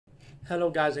Hello,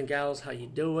 guys and gals. How you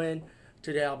doing?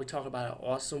 Today, I'll be talking about an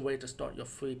awesome way to start your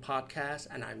free podcast,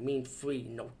 and I mean free.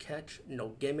 No catch, no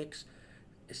gimmicks.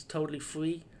 It's totally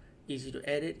free, easy to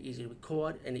edit, easy to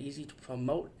record, and easy to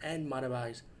promote and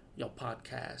monetize your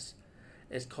podcast.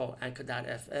 It's called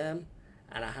Anchor.fm,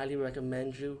 and I highly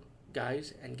recommend you,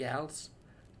 guys and gals,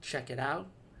 check it out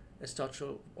and start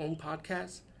your own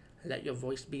podcast and let your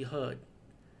voice be heard.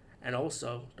 And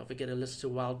also, don't forget to listen to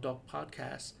Wild Dog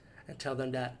Podcast and tell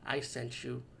them that I sent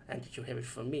you and that you hear it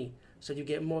from me. So you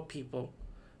get more people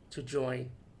to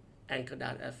join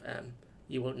Anchor.fm.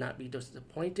 You will not be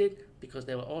disappointed because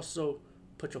they will also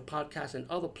put your podcast in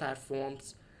other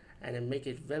platforms and then make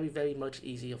it very, very much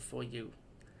easier for you.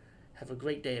 Have a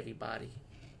great day, everybody.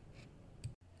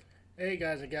 Hey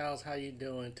guys and gals, how you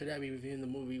doing? Today I'll be reviewing the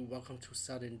movie Welcome to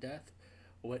Sudden Death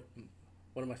with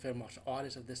one of my favorite martial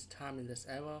artists of this time in this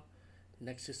era,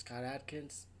 next to Scott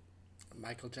Adkins,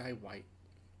 Michael Jai White.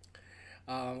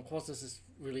 Of course, this is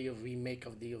really a remake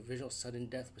of the original Sudden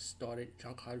Death, which started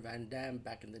Jean-Claude Van Damme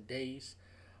back in the days.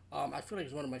 I feel like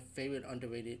it's one of my favorite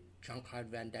underrated Jean-Claude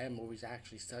Van Damme movies,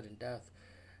 actually, Sudden Death.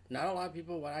 Not a lot of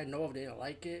people, what I know of, they didn't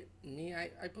like it. Me,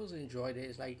 I personally enjoyed it.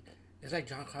 It's like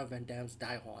Jean-Claude Van Damme's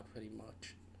Die Hard, pretty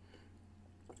much.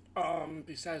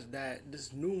 Besides that,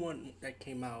 this new one that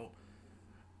came out,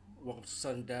 Welcome to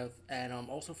Sudden Death, and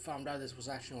also found out this was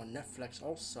actually on Netflix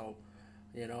also.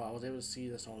 I was able to see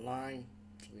this online.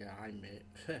 Yeah, I admit.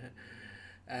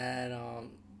 And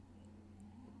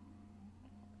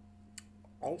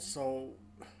also,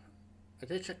 I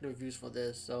did check the reviews for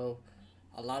this, so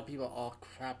a lot of people are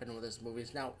crapping with this movie.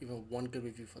 It's not even one good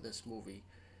review for this movie,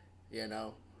 you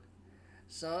know.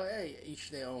 So hey,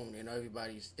 each their own.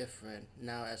 Everybody's different.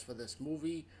 Now, as for this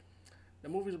movie, the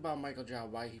movie's about Michael Jai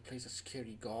White. He plays a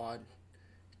security guard.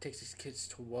 He takes his kids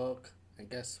to work, and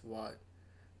guess what?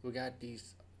 We got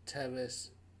these terrorists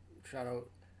trying to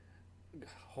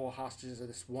hold hostages of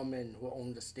this woman who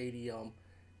owned the stadium,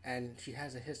 and she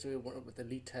has a history with the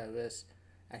lead terrorist,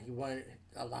 and he wanted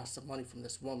a lot of money from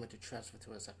this woman to transfer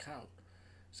to his account.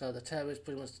 So the terrorists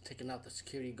pretty much taking out the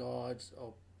security guards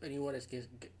or anyone that's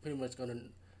pretty much going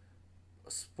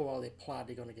to spoil their plot.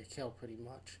 They're going to get killed pretty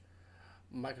much.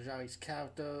 Michael Jai's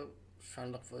character is trying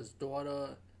to look for his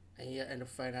daughter, and he ended up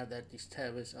finding out that these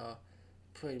terrorists are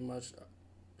pretty much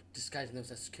disguising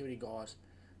themselves as security guards.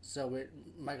 So with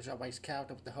Michael Jai White's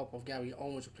character, with the help of Gary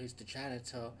Owens, who plays the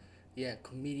janitor,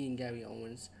 comedian Gary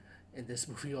Owens, in this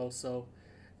movie also,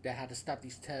 they had to stop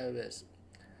these terrorists.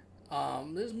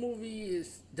 This movie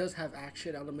does have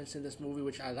action elements in this movie,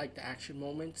 which I like the action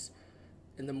moments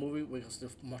in the movie because the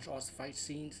martial arts fight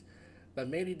scenes. But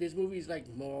mainly this movie is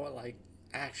like more like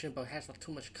action, but has like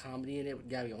too much comedy in it with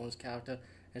Gary Owens' character,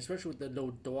 and especially with the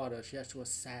little daughter. She has to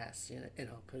sass,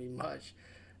 pretty much.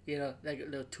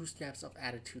 Like the two snaps of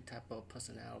attitude type of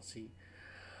personality.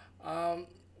 Um,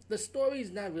 the story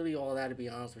is not really all that, to be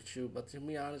honest with you, but to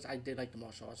be honest, I did like the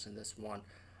martial arts in this one.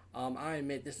 I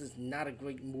admit this is not a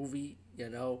great movie,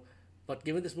 but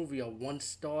giving this movie a 1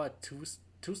 star, two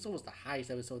star was the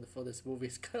highest episode for this movie.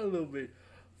 It's kind of a little bit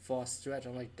far stretch.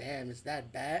 I'm like, damn, is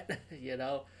that bad?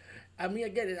 I mean,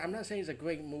 again, I'm not saying it's a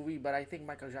great movie, but I think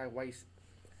Michael Jai White's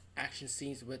action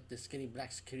scenes with the skinny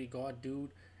black security guard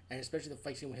dude, and especially the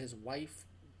fight scene with his wife,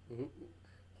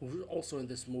 who's also in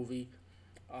this movie.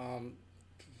 Um,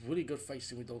 Really good fight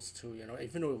scene with those two.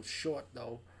 Even though it was short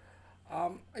though.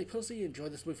 I personally enjoy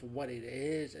this movie for what it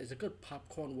is. It's a good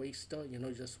popcorn waster.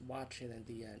 Just watch it at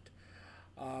the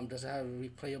end. Does it have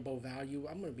replayable value?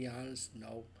 I'm gonna be honest,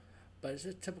 no, but it's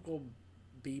a typical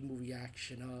B movie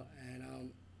action.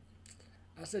 And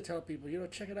I still tell people,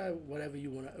 check it out. Whatever you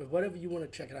wanna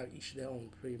check it out. Each their own,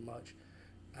 pretty much.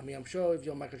 I mean, I'm sure if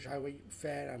you're a Michael Jai White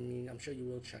fan, I mean, I'm sure you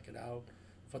will check it out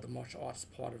for the martial arts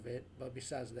part of it. But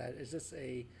besides that, it's just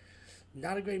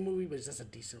not a great movie, but it's just a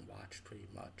decent watch, pretty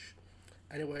much.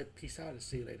 Anyway, peace out and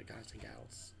see you later, guys and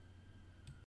gals.